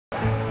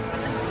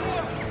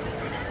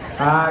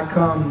I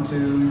come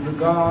to the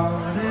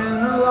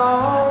garden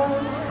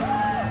alone,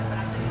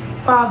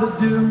 while the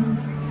dew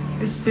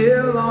is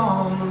still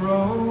on the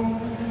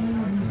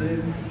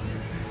roses,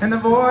 and the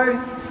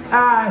voice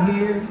I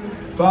hear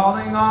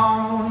falling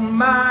on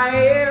my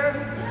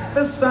ear,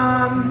 the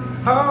Son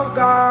of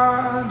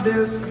God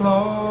discloses.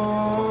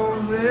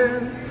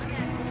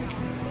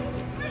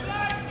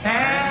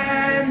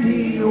 And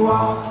he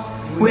walks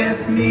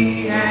with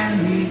me,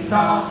 and he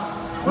talks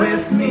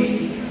with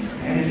me,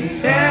 and he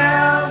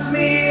tells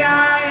me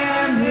I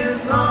am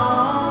his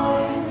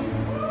own.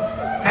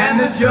 And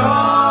the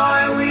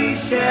joy we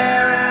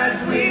share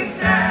as we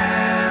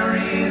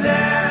tarry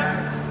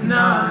there,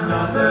 none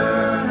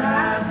other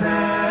has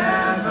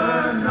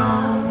ever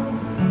known.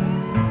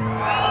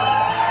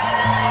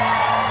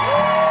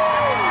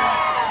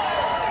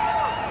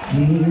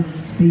 He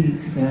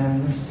speaks,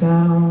 and the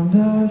sound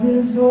of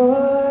his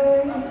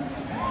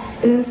voice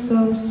is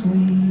so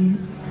sweet.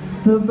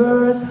 The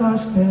birds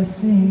hush their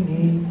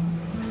singing,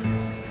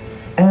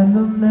 and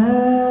the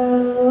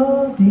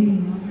melodies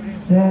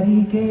that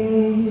he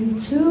gave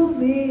to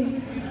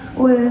me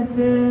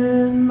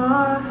within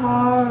my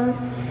heart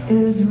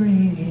is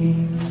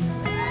ringing.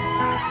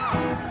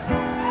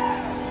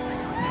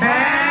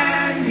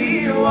 And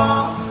he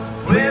walks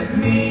with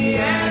me,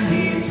 and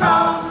he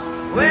talks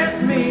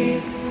with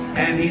me,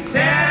 and he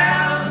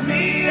tells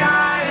me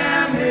I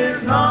am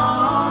his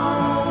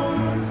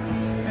own.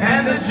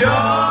 And the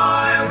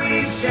joy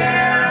we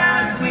share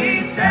as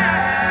we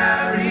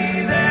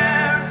tarry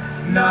there,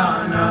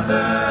 none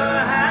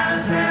other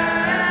has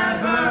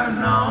ever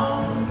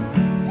known.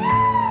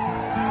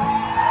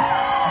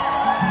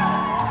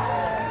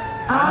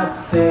 I'd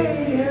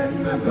stay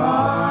in the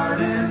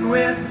garden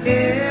with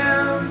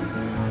him,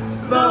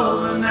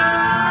 though the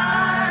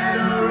night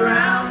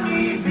around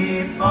me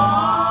be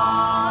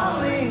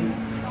falling,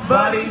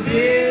 but he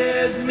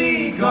bids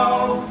me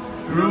go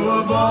through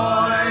a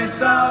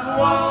voice of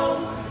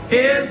woe.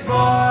 His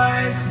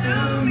voice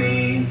to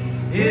me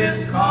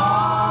is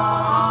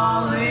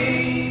calling.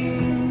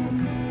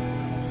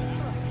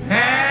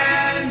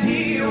 And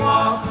he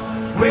walks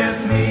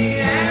with me,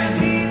 and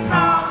he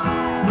talks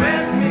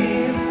with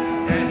me,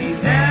 and he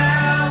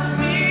tells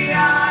me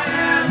I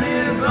am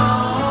his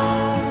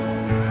own.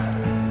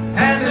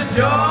 And the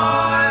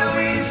joy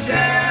we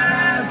share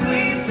as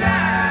we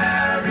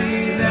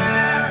tarry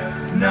there,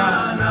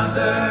 none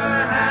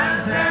other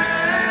has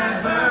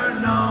ever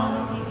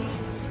known.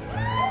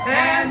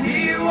 And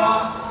he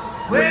walks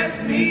with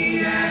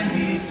me, and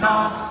he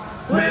talks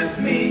with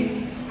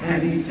me,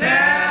 and he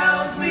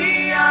tells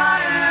me I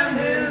am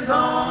his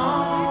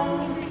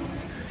own.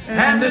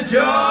 And the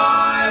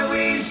joy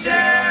we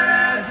share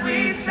as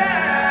we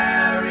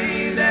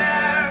tarry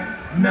there,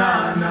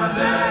 none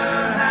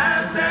other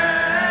has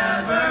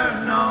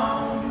ever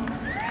known.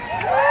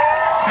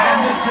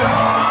 And the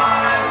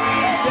joy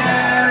we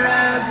share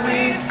as we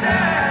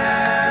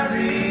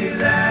tarry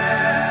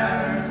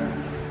there,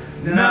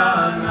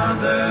 none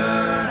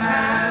other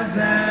has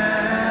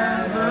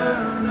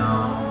ever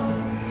known.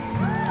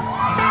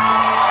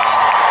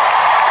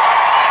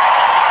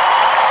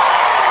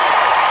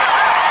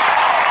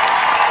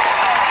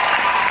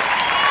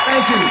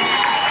 Thank you.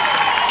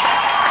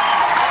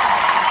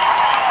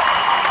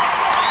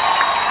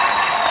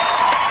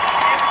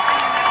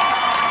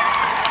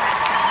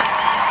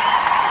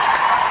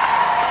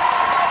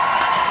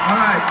 All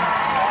right.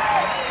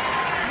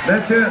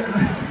 That's it.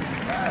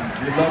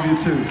 We love you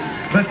too.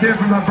 Let's hear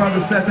from my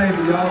brother Seth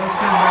Avett, y'all. Let's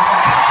get him back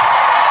up.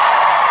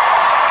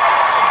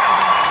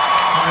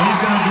 He's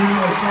going to do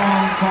a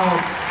song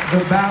called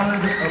The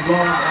Ballad of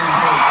Love and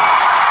Hate.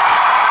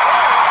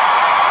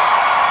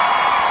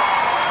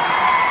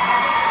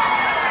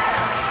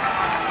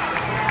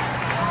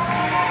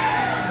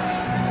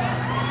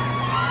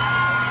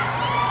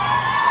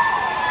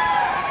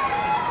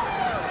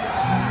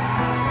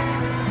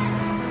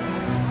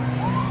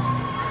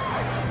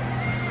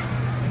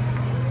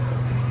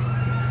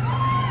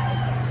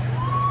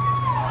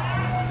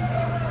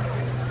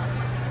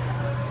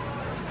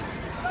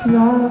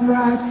 Love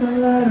writes a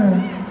letter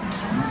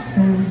and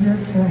sends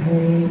it to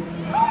hate.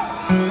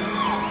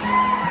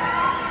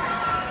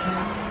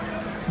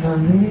 No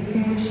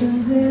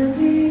vacation's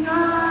ending,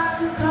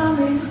 I'm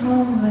coming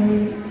home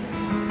late.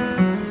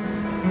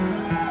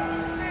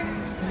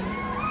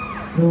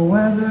 The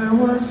weather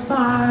was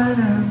fine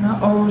and the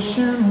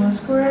ocean was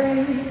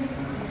great,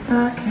 and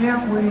I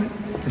can't wait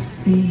to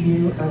see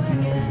you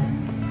again.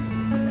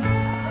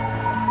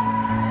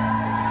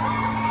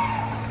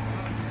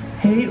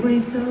 Hate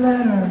reads the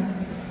letter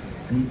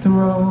and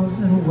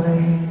throws it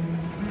away.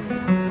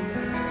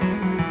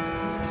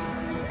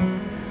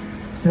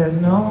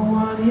 Says no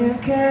one here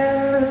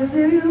cares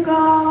if you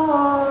go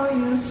or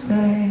you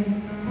stay.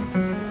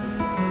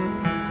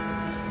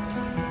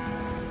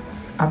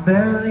 I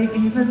barely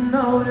even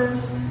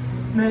noticed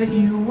that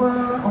you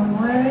were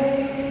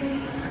away.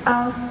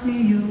 I'll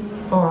see you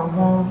or I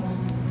won't,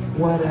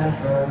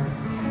 whatever.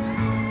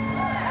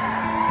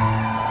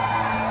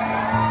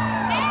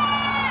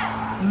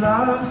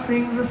 Love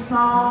sings a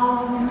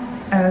song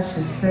as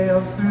she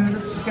sails through the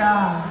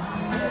sky.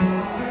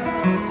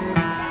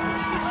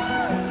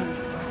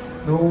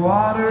 The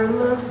water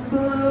looks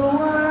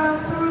bluer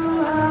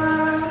through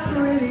her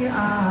pretty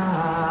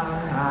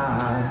eyes,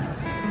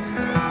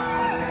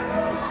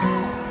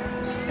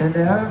 and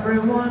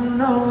everyone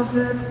knows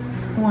it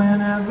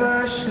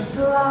whenever she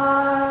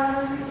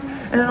flies,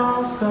 and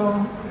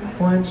also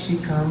when she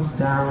comes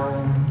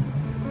down.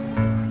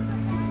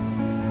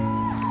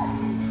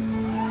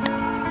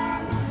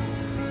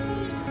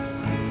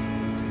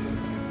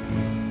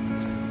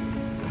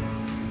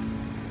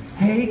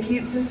 He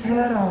keeps his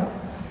head up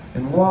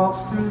and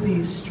walks through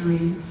these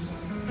streets.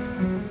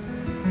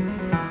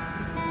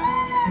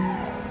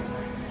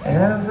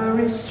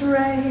 Every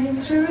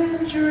stranger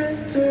and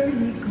drifter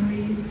he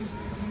greets,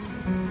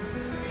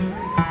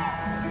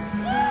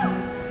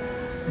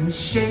 and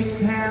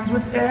shakes hands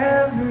with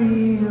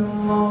every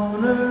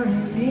loner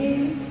he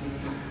meets,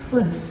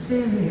 with a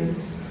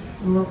serious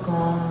look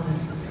on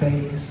his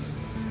face.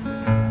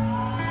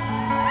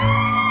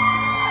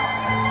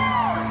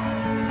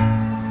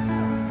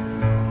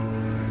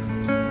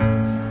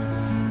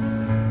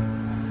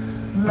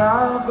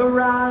 Love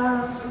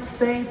arrives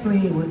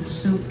safely with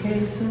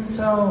suitcase in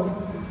tow,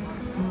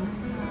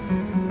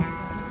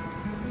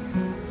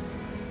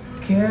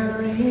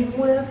 carrying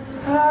with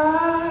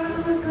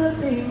her the good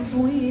things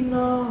we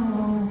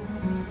know.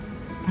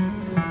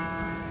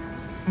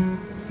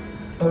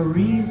 A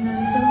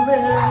reason to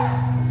live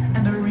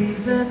and a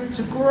reason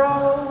to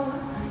grow,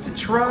 to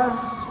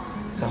trust,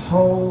 to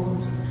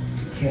hold,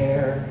 to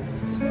care.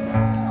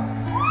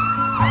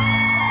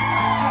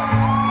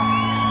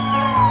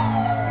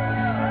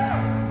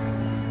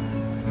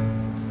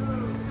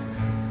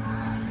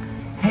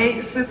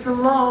 Hate sits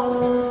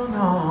alone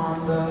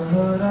on the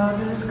hood of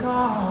his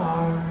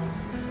car,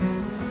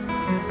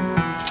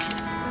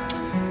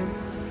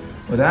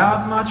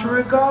 without much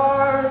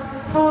regard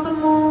for the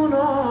moon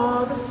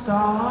or the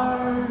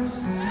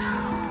stars,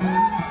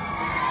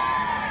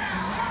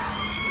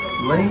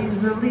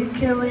 lazily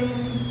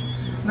killing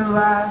the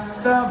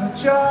last of a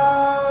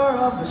jar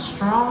of the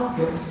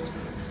strongest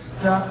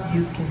stuff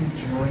you can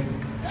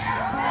drink.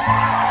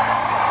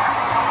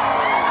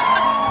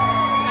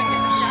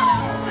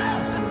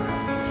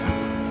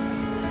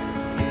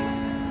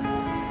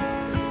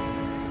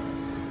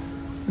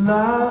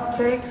 Love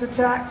takes a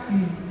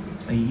taxi,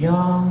 a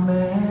young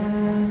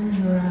man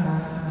drives.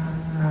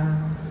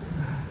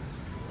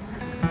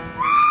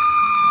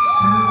 As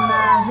soon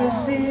as he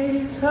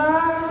sees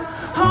her,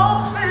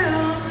 hope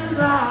fills his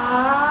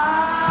eyes.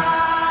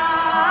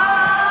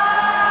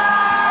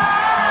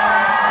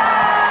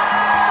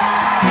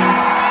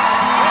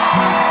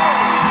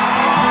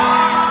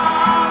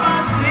 The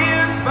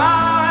tears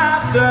fall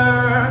after,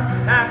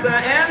 at the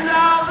end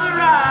of the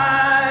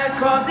ride,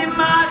 'cause he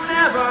might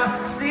never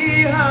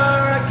see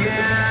her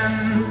again.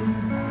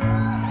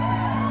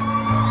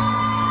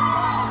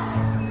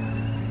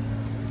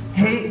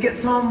 Hate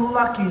gets home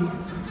lucky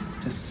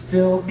to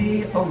still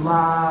be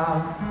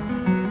alive.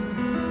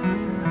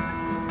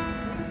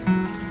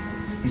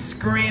 He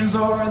screams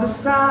over the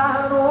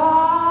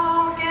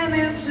sidewalk and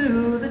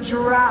into the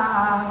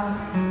drive.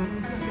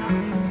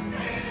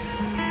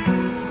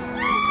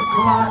 The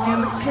clock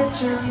in the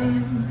kitchen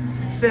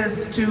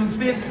says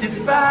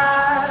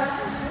 2:55,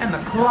 and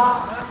the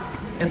clock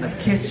in the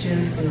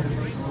kitchen is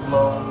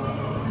slow.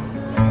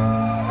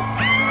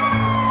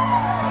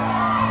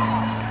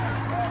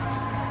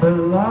 But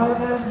love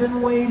has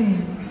been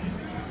waiting,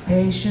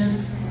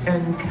 patient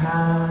and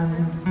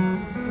kind,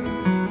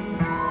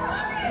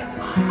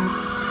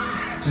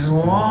 just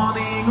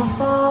wanting a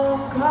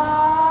phone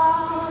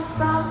call,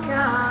 some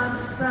kind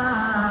of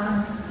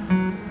sign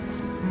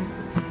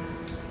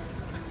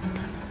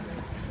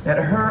that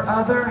her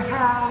other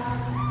half,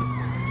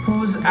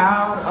 who's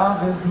out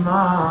of his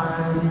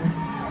mind,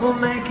 will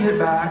make it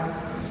back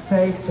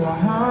safe to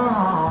her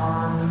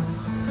arms.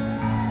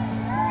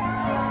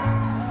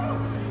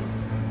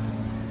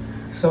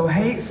 So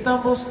hate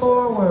stumbles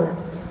forward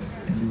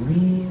and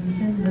leans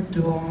in the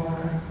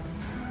door,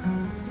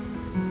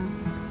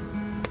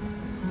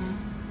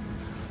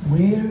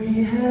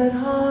 weary head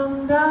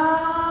hung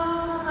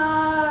down,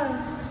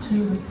 eyes to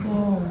the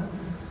floor.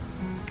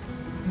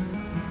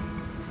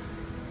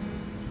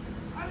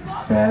 He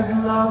says,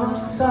 "Love, I'm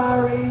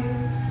sorry."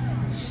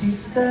 And she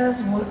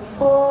says, "What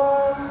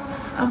for?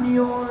 I'm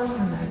yours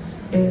and that's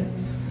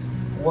it,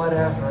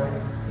 whatever."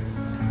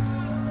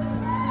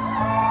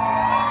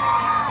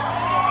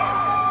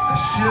 I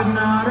should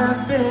not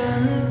have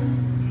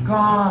been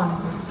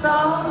gone for so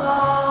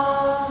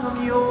long.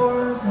 I'm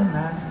yours and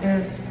that's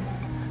it,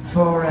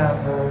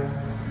 forever.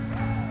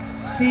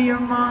 See, you're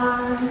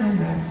mine and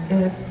that's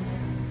it,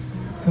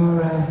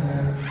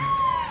 forever.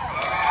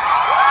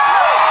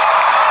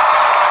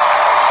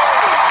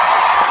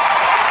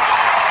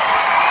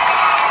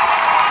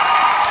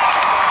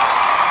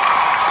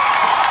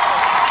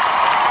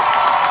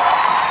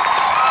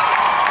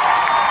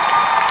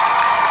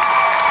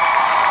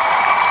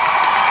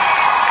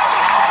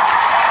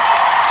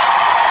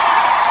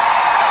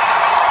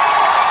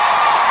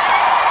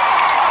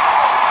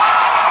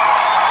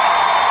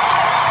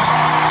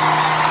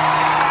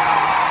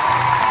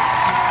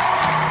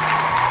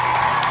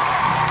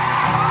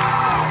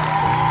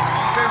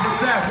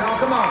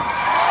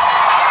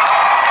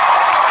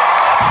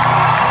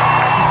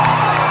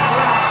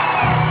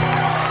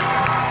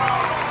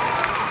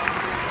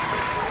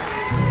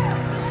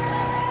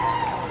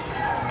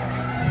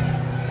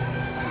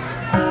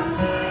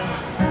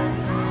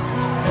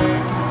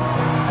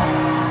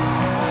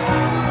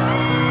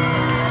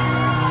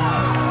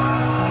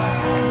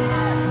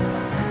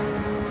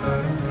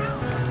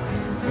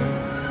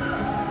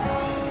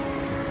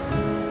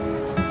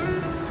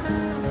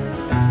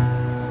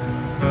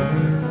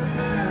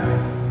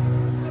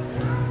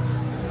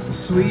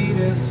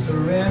 this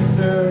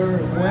surrender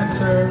of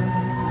winter.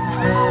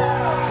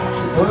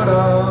 She put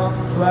up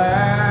a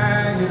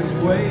flag, is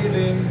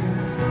waving.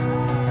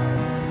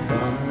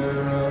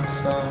 Thunder of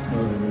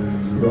summer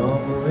is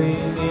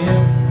rumbling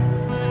in.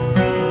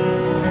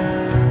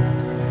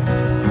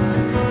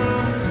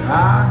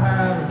 I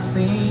haven't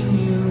seen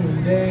you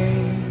in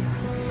days,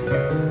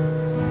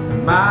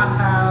 and my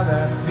how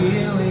that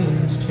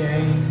feeling's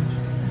changed.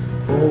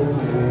 Oh,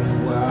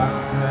 I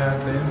have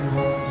been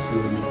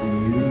homesick for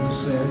you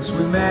since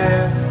we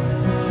met.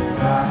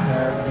 I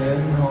have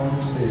been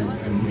homesick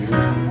for you.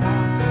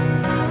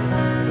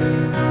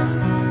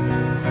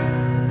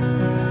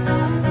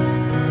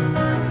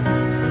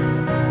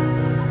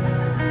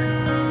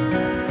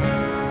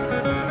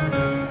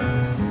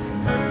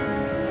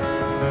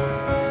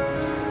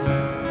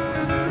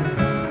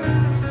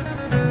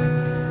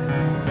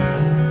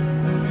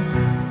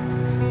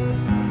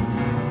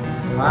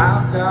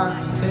 I've got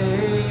to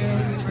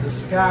take to the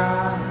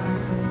sky,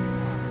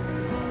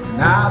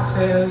 and I'll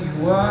tell you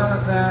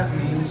what that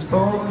means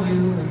for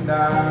you and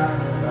I.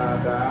 If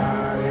I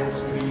die,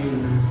 it's for you.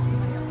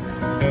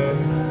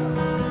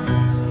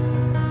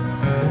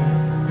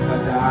 If I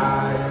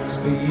die, it's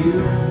for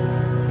you.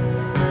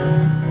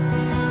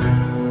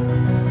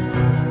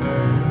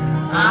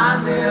 I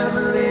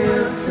never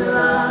lived till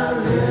I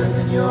lived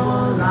in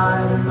your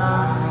light, and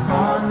my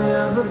heart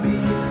never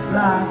beat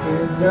like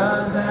it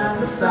does at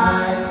the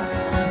sight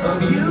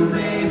of you,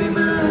 baby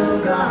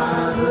blue.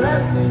 God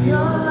bless in your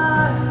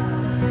life.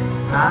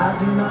 I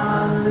do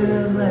not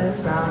live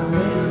less, I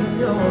live in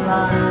your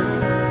life.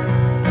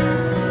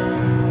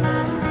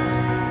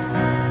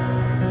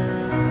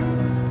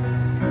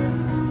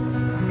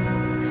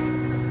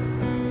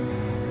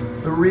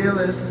 The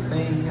realest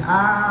thing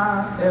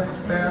I ever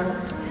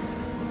felt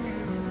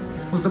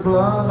was the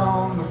blood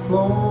on the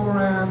floor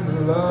and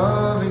the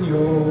love in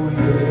your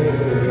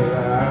ear.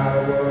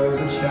 I was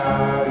a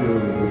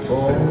child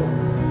before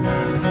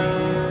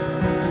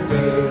the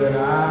day that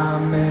I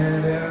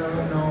met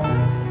Eleanor.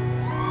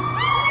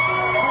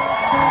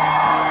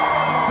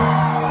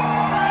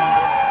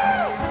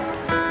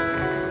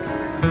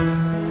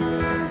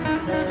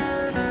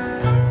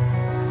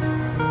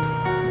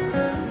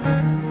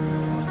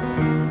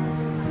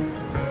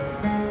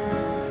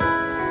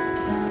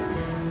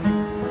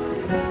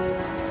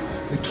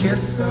 The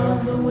kiss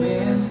of the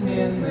wind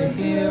in the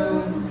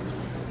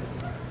hills,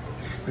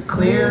 the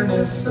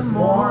clearness of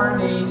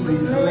morning,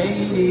 these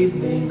late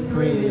evening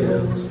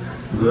thrills,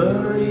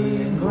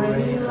 blurry and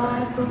gray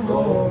like the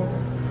roar.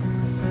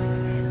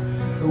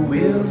 The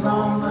wheels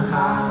on the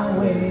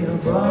highway,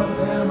 above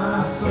them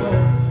I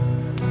soar.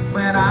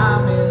 When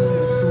I'm in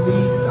your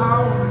sweet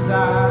daughter's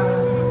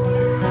eyes,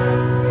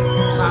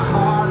 my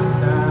heart is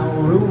now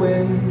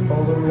ruined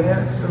for the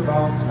rest of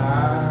all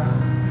time.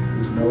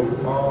 There's no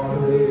part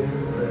of it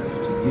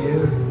left to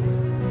give.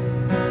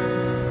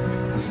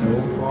 There's no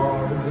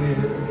part of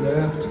it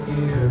left to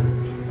give.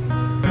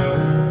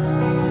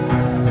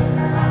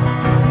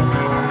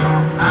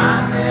 I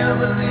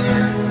never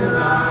lived till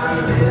I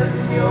lived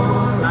in your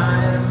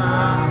light, and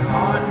my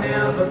heart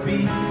never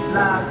beat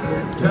like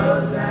it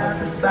does at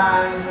the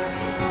sight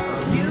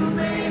of you,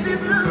 baby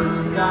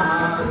blue.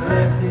 God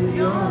bless in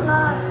your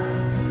life.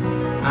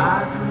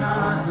 I do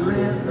not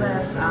live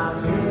less, I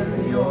live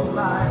in your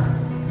life.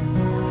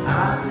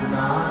 I do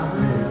not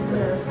live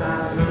less, I